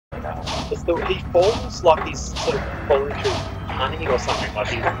he falls like he's sort of falling through honey or something. Like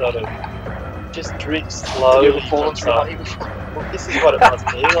he's sort of just drifts slowly. Falling through honey. Well, this is what it must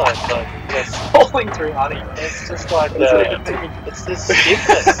be like just Falling through honey. it's just like it's this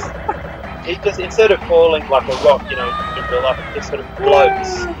stiffness. He just, instead of falling like a rock, you know, in real life, it just sort of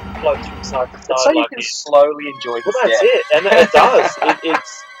floats from side to side. So you like can slowly enjoy this. Well, that's it, and it does.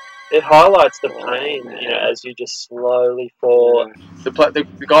 It highlights the pain, you know, as you just slowly fall. The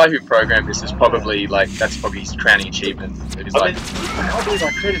guy who programmed this is probably like, that's probably his crowning achievement. It is I can't believe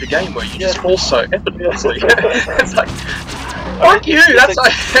I created a game where you just fall so effortlessly. It's like, fuck you! That's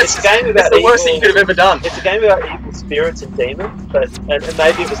the worst thing you could have ever done. It's a game about evil spirits and demons, and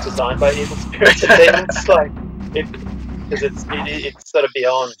maybe it was designed by evil spirits and demons, like because it's sort of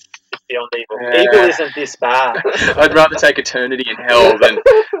beyond. It's beyond evil. Yeah. Evil isn't this bad. I'd rather take eternity in hell than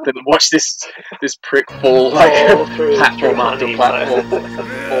watch this prick fall like platform after platform.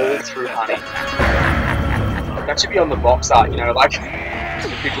 Fall through honey. That should be on the box art, you know, like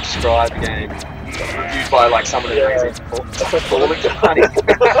people describe the game. Reviewed by like someone who knows it. Falling through honey.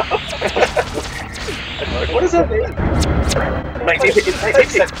 What does that mean?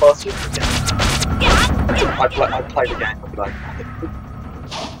 I'd play the game. I'd be like,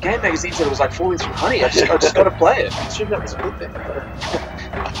 Game Magazine said it was like falling through honey. I just got to play it. I assumed that was a good thing.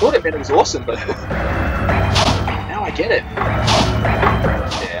 I thought it meant it was awesome, but now I get it.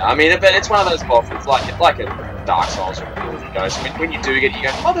 Yeah, I mean, it's one of those bosses. It's like a Dark Souls or you go. So when you do get it, you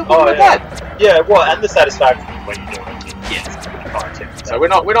go, oh, look at that. Yeah, well, and the satisfaction when you do it. Yes. So we're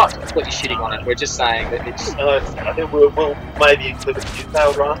not completely shitting on it. We're just saying that it's. I think we'll maybe include a few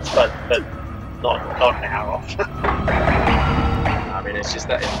failed runs, but not now. I mean, it's just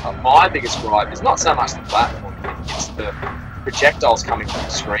that my biggest gripe is not so much the platform; it's the projectiles coming from the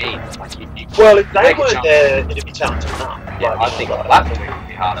screen. Like well, if they weren't there, it'd be challenging enough. Yeah, I think the platforming would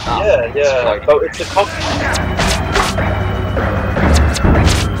be hard enough. Yeah. But it's a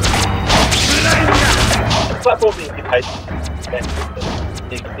platform that you pay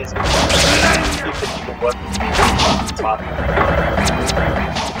you can work smart.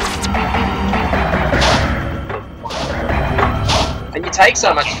 And you take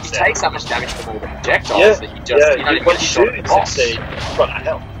so much damage from all the projectiles that you just you know when you shoot it succeed, it's got no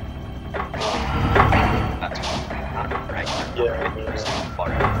help.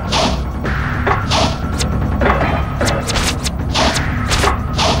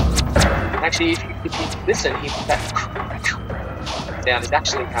 Actually, if you listen, that down is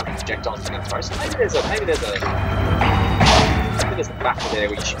actually how many projectiles you're going to throw. So maybe there's a factor there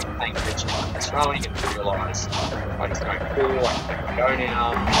where you should be paying attention to what he's throwing and realise what he's going for, I can go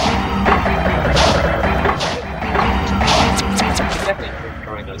now. It's definitely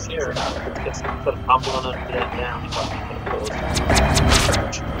throwing those things out. It's just sort of humbling it down. If I can pause.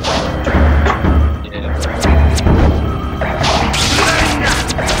 Yeah.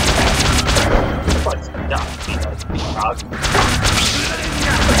 It's like some duck, you know, it's a big bug.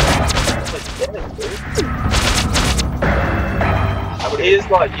 It is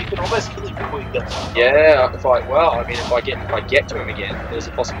like you can almost kill him before you get to him. Yeah, if I get to him again, there's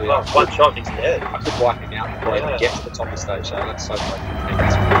a possibility. Oh, one shot, he's dead. I could wipe him out before I even get to the top of the stage. So that's so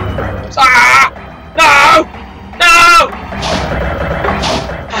close. No!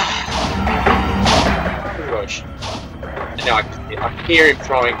 Gosh. And now I can hear him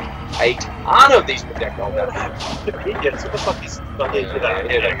throwing a ton of these projectiles at him. Yeah, it's almost like he's like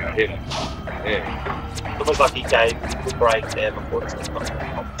Here they go. Yeah. It's almost like he gave the break there before it's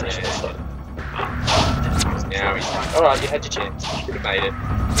competition. So. Now he's like, alright, you had your chance. You could have made it.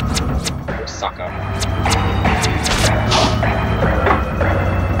 You sucker.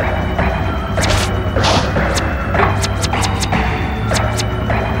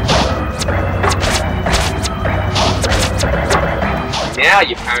 Now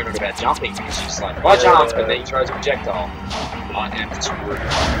you're paranoid about jumping because you're just like, if I jump and then he throws a projectile, I am screwed.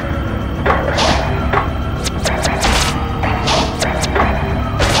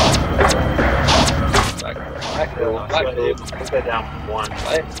 Black Bull. Let's go down one.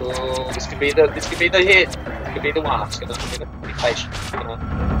 Black Bull. This could be the hit. This could be the one. I'm just gonna be patient.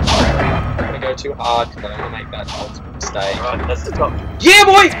 I'm gonna go too hard because I don't want to make that ultimate mistake. Alright, that's the top. Yeah,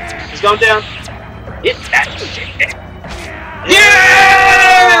 boy! He's going down. Hit that projectile.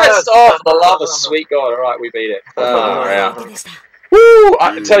 Yes! Oh, for the love of sweet God! All right, we beat it. Yeah. Woo!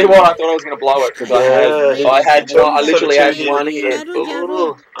 I tell you what, I thought I was gonna blow it because I literally had one hit.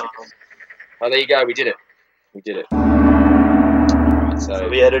 Oh, there you go. We did it. Right, so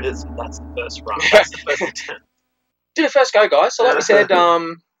we edited. That's the first run. That's the first attempt. Did it first go, guys. So like we said,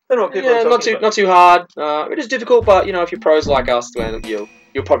 not too hard. It is difficult, but you know, if you're pros like us, then you'll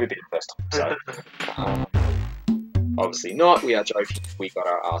You'll probably be the first time. So, obviously not. We are joking. We got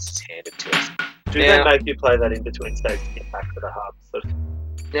our asses handed to us. Do they make you play that in between stages to get back to the hub? Sort of?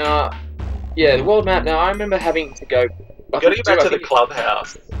 Now, yeah, the world map. Now, I remember having to go. You got to get back to the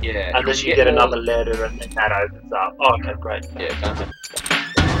clubhouse. Yeah. And then you get another letter, and then that opens up. Oh, okay, great. Yeah, go ahead.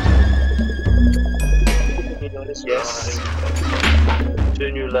 Yes.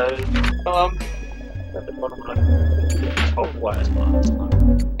 2 new letters. At the bottom right.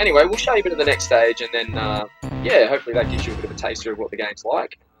 Anyway, we'll show you a bit of the next stage, and then yeah, hopefully that gives you a bit of a taster of what the game's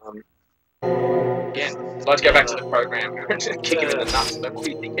like. Again, let's go back to the program. We're just kicking in the nuts. But what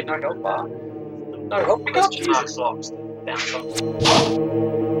are you thinking? No help bar? No help? Because Jesus. blocks down.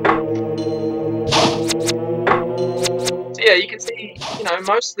 So yeah, you can see, you know,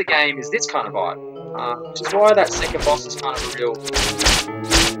 most of the game is this kind of vibe, which is why that second boss is kind of a real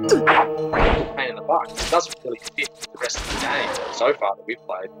pain in the butt. It doesn't really fit the rest of the game so far that we've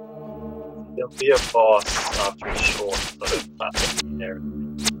played. There'll be a boss after a short sort of platform there.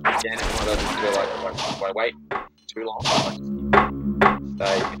 Again, it's one of those ones where like wait too long,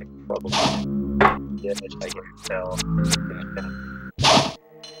 stay in a problem. Yeah, they can tell.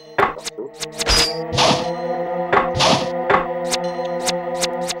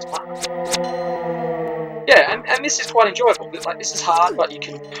 Yeah, and this is quite enjoyable. Like, this is hard, but you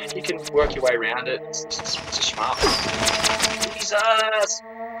can work your way around it. It's a smart one. Jesus!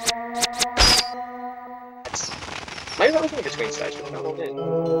 Maybe that was in between stages.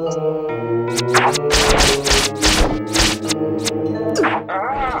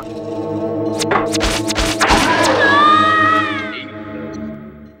 Ah!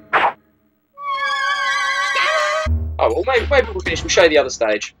 Oh, well, maybe we'll finish. We'll show you the other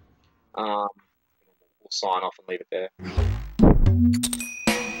stage. We'll sign off and leave it there.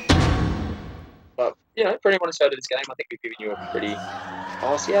 But, you know, for anyone who's heard of this game, I think we've given you a pretty...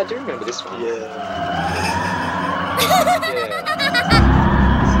 Oh, see, I do remember this one. Yeah.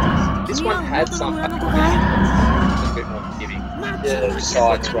 This one had some... a bit more giving. Yeah,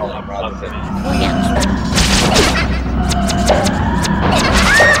 side scroll up rather than...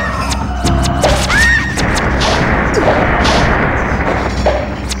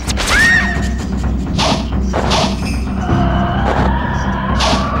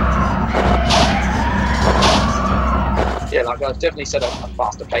 Yeah, like I've definitely set a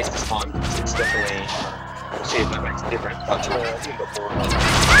faster pace this time. It's definitely... We'll see if that makes a difference. But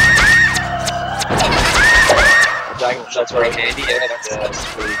that's very handy. Yeah, that's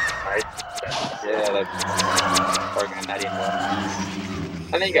really great. Yeah, they've programmed that in well.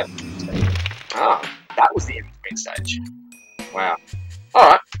 And there you go. Ah, that was the in-between stage. Wow. All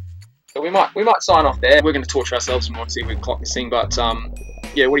right. So we might sign off there. We're going to torture ourselves more and see if we can clock this thing. But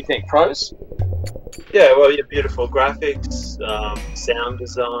yeah, what do you think? Pros? Yeah, well, yeah, beautiful graphics, sound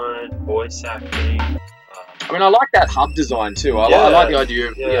design, voice acting. I mean, I like that hub design too. I like the idea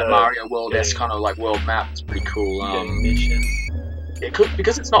of Mario World-esque kind of like world map. It's pretty cool. It could,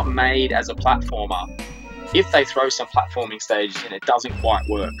 because it's not made as a platformer. If they throw some platforming stages in, it doesn't quite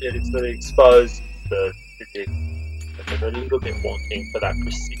work. Yeah, it's really exposed the physics. They're a little bit wanting for that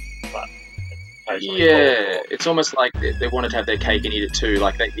precision, but yeah, it's almost like they wanted to have their cake and eat it too.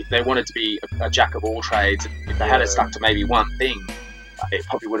 Like they wanted to be a jack of all trades. If they had it stuck to maybe one thing, it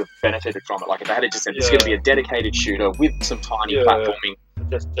probably would have benefited from it. Like if they had just said, "It's going to be a dedicated shooter with some tiny platforming."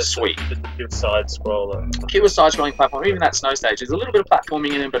 Just sweet. Just a pure side scroller. Pure side scrolling platform. Even that snow stage, there's a little bit of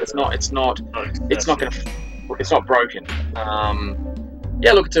platforming in it, but it's not broken.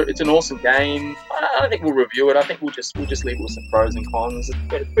 Yeah, look, it's an awesome game. I don't think we'll review it. I think we'll just leave it with some pros and cons.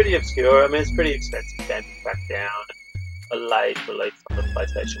 It's pretty obscure. I mean, it's pretty expensive game to track down. A late release on the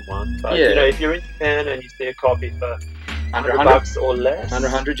PlayStation 1. But you know, if you're in Japan and you see a copy for $100 or less, under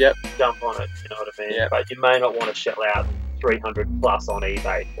 100, yep, jump on it. You know what I mean? Yep. But you may not want to shell out 300 plus on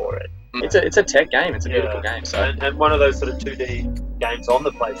eBay for it. It's a tech game. It's a beautiful game. So and one of those sort of 2D games on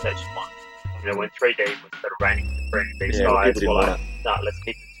the PlayStation 1. You know, when 3D was sort of reigning supreme, these guys were like, no, let's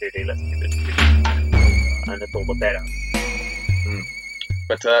keep it 2D, let's keep it 2D. And it's all the better.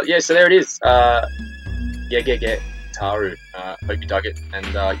 But yeah, so there it is. Ge Ge Taru. Hope you dug it, and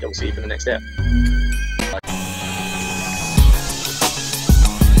we'll see you for the next step.